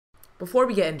Before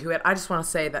we get into it, I just want to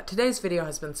say that today's video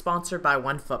has been sponsored by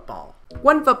OneFootball.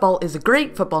 OneFootball is a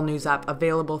great football news app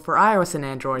available for iOS and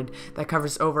Android that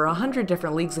covers over 100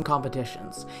 different leagues and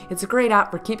competitions. It's a great app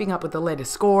for keeping up with the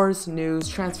latest scores, news,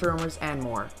 transfer rumors, and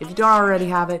more. If you don't already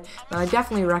have it, then I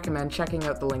definitely recommend checking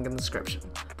out the link in the description.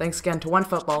 Thanks again to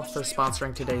OneFootball for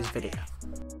sponsoring today's video.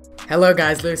 Hello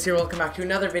guys, Lewis here, welcome back to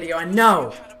another video, and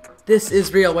no, this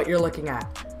is real what you're looking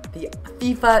at. The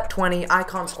FIFA 20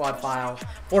 icon squad file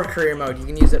for career mode. You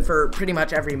can use it for pretty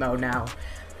much every mode now.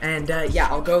 And yeah,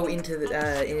 I'll go into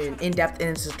the, in-depth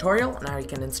in this tutorial on how you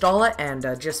can install it and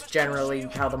just generally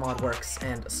how the mod works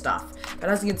and stuff. But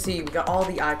as you can see, we got all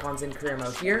the icons in career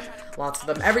mode here. Lots of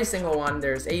them. Every single one.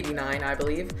 There's 89, I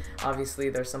believe. Obviously,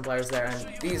 there's some players there,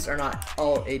 and these are not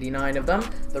all 89 of them.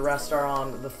 The rest are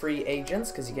on the free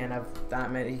agents because you can't have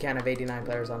that many. You can't have 89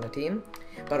 players on the team.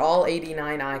 But all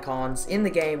 89 icons in the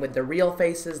game with their real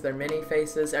faces, their mini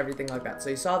faces, everything like that. So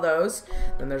you saw those.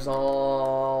 Then there's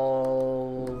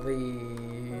all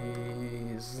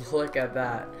these. Look at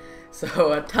that.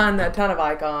 So a ton of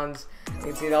icons. You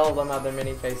can see all of them have their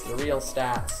mini faces, the real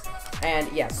stats. And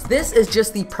yes, this is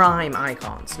just the prime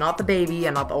icons, not the baby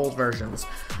and not the old versions.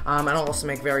 And I'll also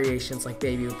make variations like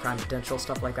baby with prime potential,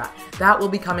 stuff like that. That will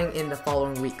be coming in the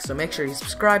following week. So make sure you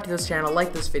subscribe to this channel,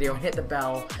 like this video, and hit the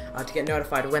bell to get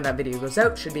notified when that video goes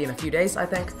out. Should be in a few days, I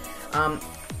think.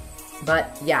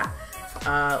 But yeah,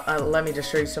 let me just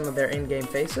show you some of their in-game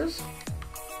faces.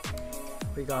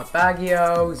 We got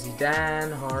Baggio,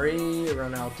 Zidane, Henry,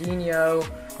 Ronaldinho,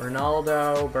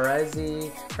 Ronaldo,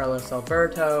 Baresi, Carlos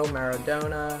Alberto,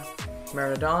 Maradona,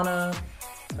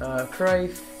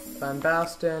 Cruyff, Van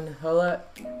Basten, Hullet,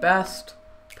 Best,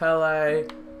 Pele,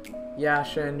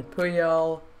 Yashin,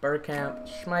 Puyol, Bergkamp,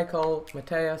 Schmeichel,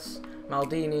 Mateus,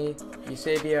 Maldini,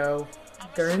 Eusebio,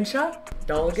 Garrincha,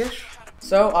 Dalglish.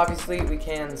 So obviously we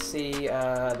can see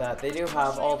that they do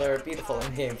have all their beautiful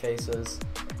in-game faces.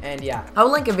 And yeah,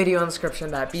 I'll link a video in the description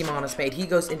that BMon has made. He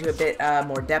goes into a bit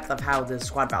more depth of how the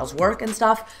squad files work and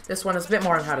stuff. This one is a bit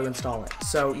more on how to install it.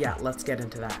 So yeah, let's get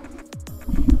into that.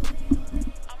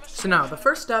 So now, the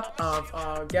first step of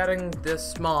getting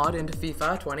this mod into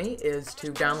FIFA 20 is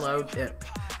to download it.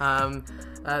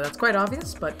 That's quite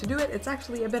obvious, but to do it, it's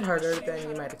actually a bit harder than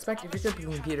you might expect. If you're good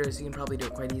with computers, you can probably do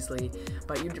it quite easily,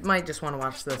 but you might just want to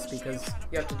watch this because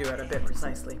you have to do it a bit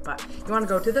precisely. But you want to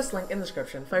go to this link in the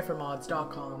description,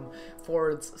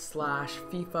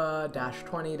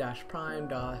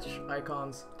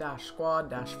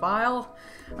 fifermods.com/FIFA-20-prime-icons-squad-file,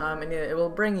 and it will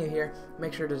bring you here.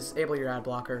 Make sure to disable your ad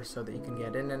blocker so that you can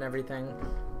get in and everything.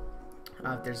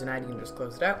 If there's an ad, you can just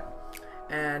close it out.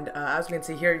 And as we can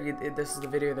see here, this is the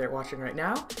video they're watching right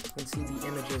now. You can see the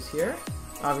images here.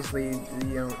 Obviously,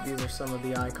 these are some of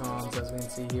the icons, as we can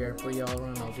see here. Puyol,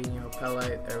 Ronaldinho,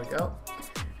 Pele, there we go.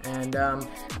 And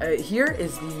here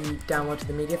is the download to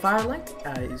the media file link.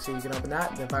 So you can open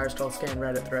that. The Virus Troll Scan,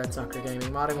 Reddit, Thread, Soccer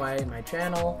Gaming, Modding Way, my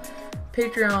channel,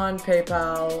 Patreon,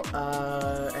 PayPal,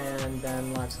 and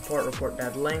then live support, report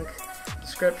dead link.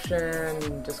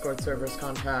 Description, Discord servers,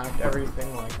 contact,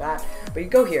 everything like that. But you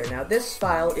go here. Now this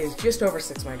file is just over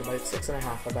 6 megabytes,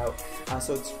 6.5 about,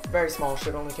 so it's very small,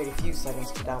 should only take a few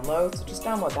seconds to download, so just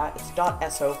download that. It's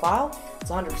a .so file, it's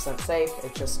 100% safe,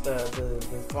 it's just the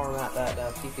format that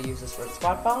FIFA uses for its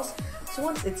squad files. So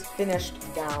once it's finished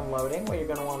downloading, what you're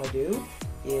going to want to do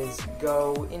is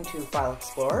go into File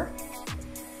Explorer,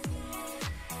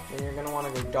 then you're going to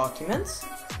want to go Documents,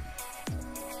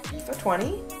 FIFA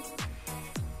 20,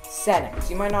 Settings.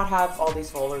 You might not have all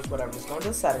these folders, whatever. Just go into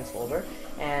the Settings folder,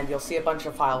 and you'll see a bunch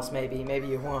of files. Maybe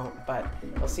you won't, but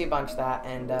you'll see a bunch of that.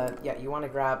 And yeah, you want to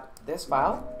grab this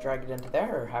file, drag it into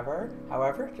there, or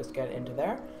however, just get it into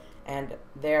there, and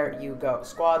there you go.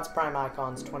 Squads, prime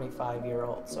icons,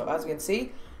 25-year-old. So as you can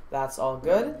see, that's all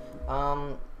good.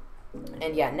 And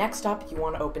yeah, next up, you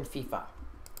want to open FIFA.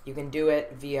 You can do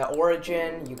it via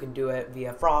Origin, you can do it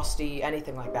via Frosty,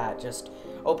 anything like that. Just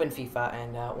open FIFA,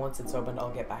 and once it's opened,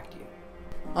 I'll get back to you.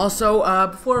 Also,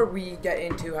 before we get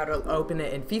into how to open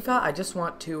it in FIFA, I just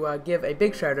want to give a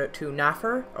big shout out to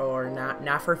Naffer, or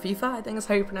Naffer FIFA, I think is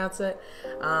how you pronounce it.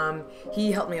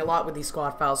 He helped me a lot with these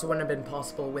squad files. It wouldn't have been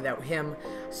possible without him.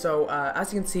 So,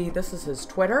 as you can see, this is his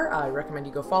Twitter. I recommend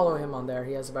you go follow him on there.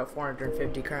 He has about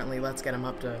 450 currently. Let's get him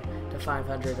up to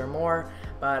 500 or more.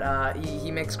 But he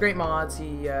makes great mods.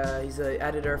 He's an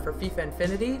editor for FIFA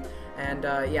Infinity, and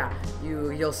yeah,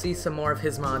 you'll see some more of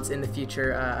his mods in the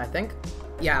future, I think.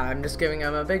 Yeah, I'm just giving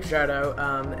him a big shout out,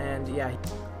 and yeah,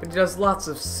 But he does lots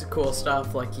of cool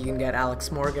stuff, like you can get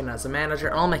Alex Morgan as a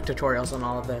manager. I'll make tutorials on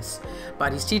all of this,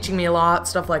 but he's teaching me a lot,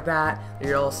 stuff like that.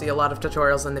 You'll see a lot of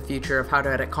tutorials in the future of how to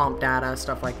edit comp data,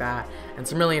 stuff like that, and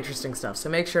some really interesting stuff. So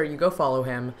make sure you go follow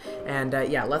him, and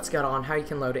yeah, let's get on how you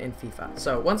can load it in FIFA.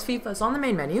 So once FIFA is on the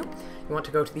main menu, you want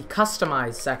to go to the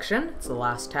Customize section. It's the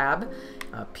last tab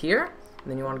up here.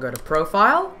 And then you want to go to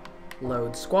Profile,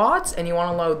 Load Squads, and you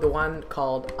want to load the one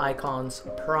called Icons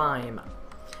Prime.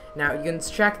 Now you can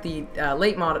check the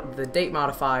date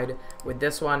modified with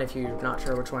this one if you're not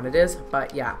sure which one it is,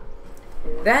 but yeah.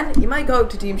 Then you might go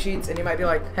to Team Sheets and you might be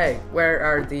like, hey, where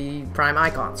are the Prime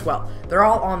icons? Well, they're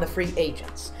all on the free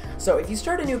agents. So if you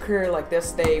start a new career like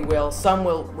this, some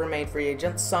will remain free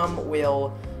agents, some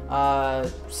will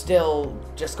still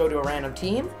just go to a random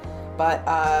team. But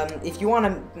if you want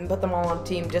to put them all on a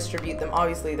team, distribute them,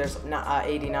 obviously there's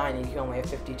 89 and you can only have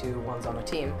 52 ones on a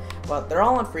team. But they're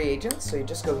all on free agents, so you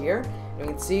just go here. And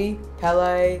you can see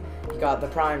Pele, you got the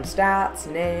prime stats,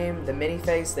 name, the mini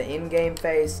face, the in-game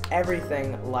face,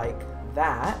 everything like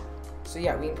that. So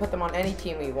yeah, we can put them on any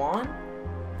team we want.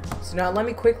 So now let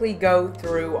me quickly go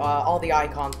through all the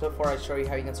icons before I show you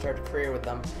how you can start a career with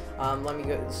them. Let me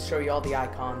show you all the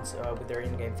icons with their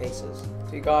in-game faces.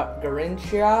 So you got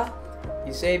Garrincha,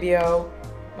 Eusebio,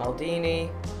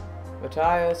 Maldini,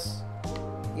 Matthias,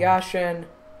 Yashin,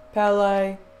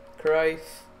 Pele,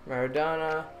 Cruyff,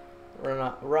 Maradona,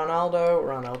 Ronaldo,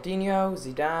 Ronaldinho,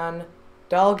 Zidane,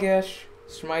 Dalgish,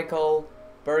 Schmeichel,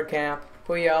 Bergkamp,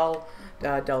 Puyol,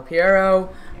 Del Piero,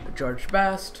 George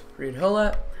Best, Reid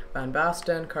Hullet, Van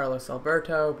Basten, Carlos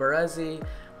Alberto, Baresi,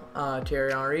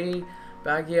 Thierry Henry,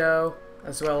 Baggio,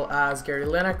 as well as Gary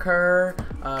Lineker,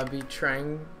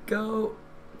 Buitrago,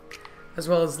 as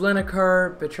well as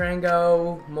Lineker,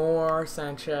 Buitrago, Moore,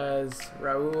 Sanchez,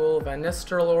 Raul, Van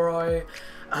Nistelrooy,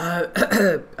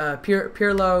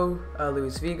 Pirlo,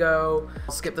 Luis Figo.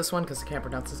 I'll skip this one because I can't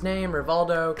pronounce his name.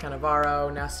 Rivaldo,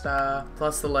 Cannavaro, Nesta,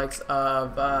 plus the likes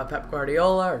of Pep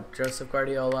Guardiola or Joseph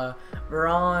Guardiola,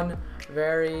 Varane,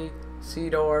 Very,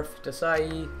 Seedorf,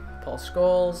 Desai, Paul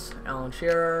Scholes, Alan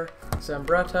Shearer,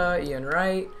 Zambretta, Ian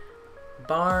Wright,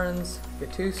 Barnes,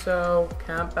 Gattuso,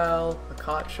 Campbell,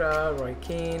 Akacha, Roy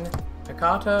Keane,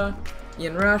 Nakata,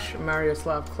 Ian Rush,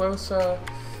 Mariuslav Klose,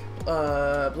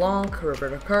 Blanc,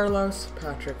 Roberto Carlos,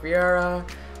 Patrick Vieira,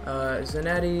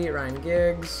 Zanetti, Ryan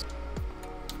Giggs,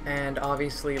 and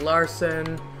obviously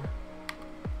Larson,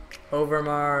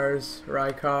 Overmars,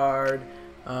 Rijkaard,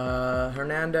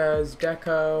 Hernandez,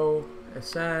 Deco,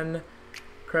 Essen,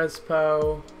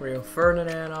 Crespo, Rio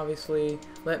Ferdinand, obviously,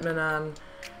 Litmanen,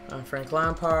 Frank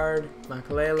Lampard,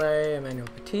 Makelele, Emmanuel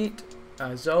Petit,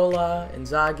 Zola,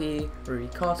 Inzaghi, Rui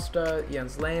Costa,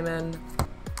 Jens Lehmann.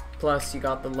 Plus, you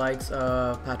got the likes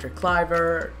of Patrick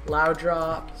Kluivert,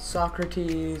 Laudrup,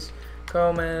 Socrates,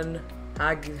 Koeman,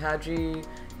 Hagi,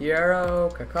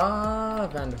 Hierro,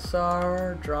 Kaká, Van der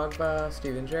Sar, Drogba,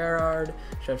 Steven Gerrard,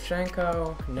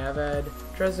 Shevchenko, Neved,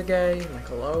 Trezeguet,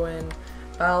 Michael Owen,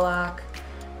 Ballack,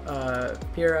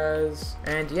 Pires,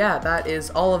 and yeah, that is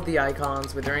all of the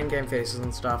icons with their in-game faces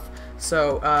and stuff.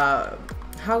 So,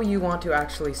 how you want to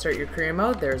actually start your career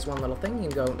mode, there's one little thing. You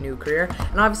can go new career,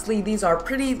 and obviously these are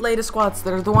pretty latest squads.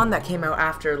 They're the one that came out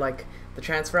after like the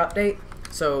transfer update.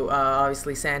 So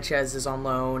obviously Sanchez is on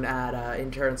loan at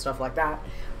Inter and stuff like that.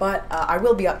 But I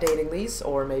will be updating these,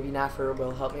 or maybe Naffer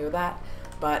will help me with that.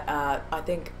 But I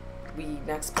think we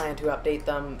next plan to update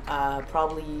them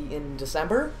probably in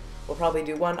December. We'll probably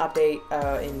do one update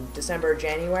in December,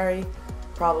 January,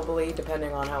 probably,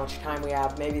 depending on how much time we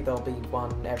have. Maybe there'll be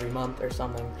one every month or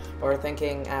something. Or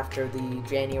thinking after the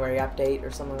January update or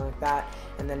something like that,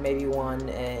 and then maybe one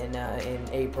in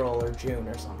April or June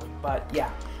or something. But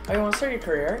yeah, how you want to start your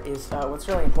career is what's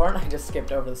really important. I just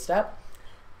skipped over the step.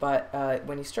 But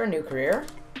when you start a new career,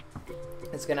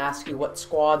 it's going to ask you what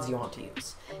squads you want to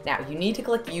use. Now, you need to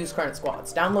click Use Current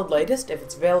Squads. Download latest. If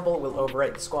it's available, we'll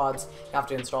overwrite the squads. You have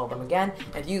to install them again.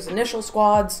 And use initial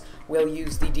squads, we'll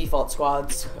use the default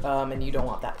squads, and you don't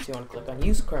want that. So you want to click on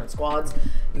Use Current Squads.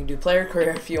 You can do player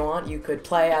career if you want. You could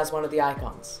play as one of the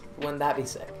icons. Wouldn't that be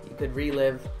sick? You could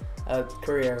relive a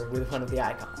career with one of the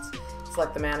icons.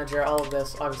 Select the manager. All of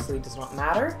this obviously does not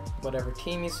matter. Whatever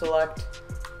team you select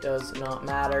does not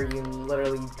matter. You can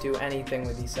literally do anything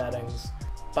with these settings.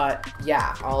 But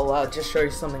yeah, I'll just show you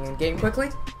something in game quickly.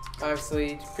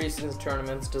 Obviously, preseason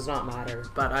tournaments does not matter,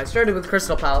 but I started with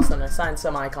Crystal Palace and assigned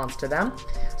some icons to them,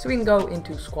 so we can go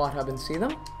into Squad Hub and see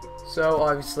them. So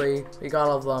obviously, we got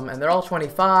all of them, and they're all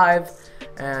 25,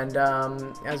 and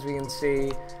as we can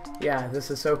see, yeah, this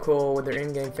is so cool with their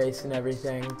in-game face and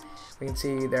everything. We can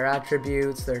see their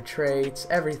attributes, their traits,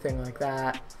 everything like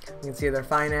that. We can see their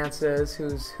finances,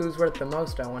 who's worth the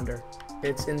most, I wonder.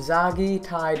 It's Inzaghi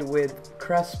tied with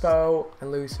Crespo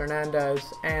and Luis Hernandez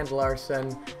and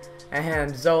Larson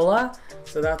and Zola.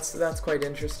 So that's quite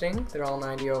interesting. They're all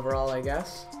 90 overall, I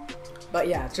guess. But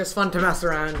yeah, it's just fun to mess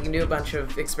around. You can do a bunch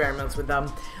of experiments with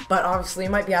them. But obviously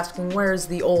you might be asking, where's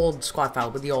the old squad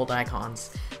file with the old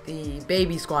icons? The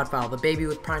baby squad file, the baby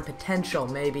with prime potential,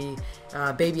 maybe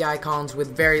baby icons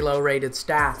with very low rated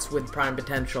stats with prime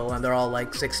potential, and they're all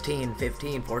like 16,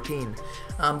 15, 14.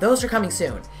 Those are coming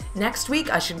soon. Next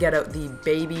week I should get out the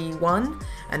baby one,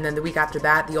 and then the week after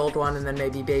that the old one, and then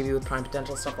maybe baby with prime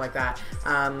potential, stuff like that.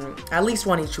 At least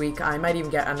one each week. I might even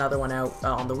get another one out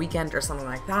on the weekend or something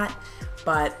like that.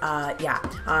 But yeah,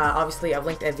 obviously I've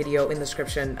linked a video in the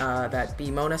description that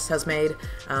B. Monas has made,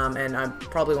 and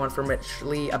probably one from Rich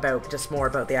Lee about just more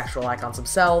about the actual icons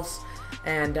themselves.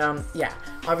 And yeah,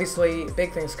 obviously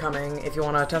big things coming. If you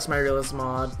want to test my realism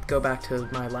mod, go back to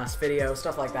my last video,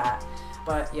 stuff like that.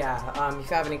 But yeah, if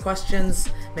you have any questions,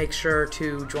 make sure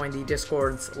to join the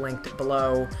Discords linked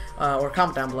below, or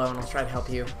comment down below and I'll try to help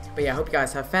you. But yeah, I hope you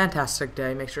guys have a fantastic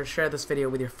day. Make sure to share this video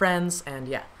with your friends, and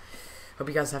yeah, hope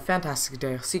you guys have a fantastic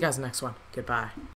day. I'll see you guys in the next one. Goodbye.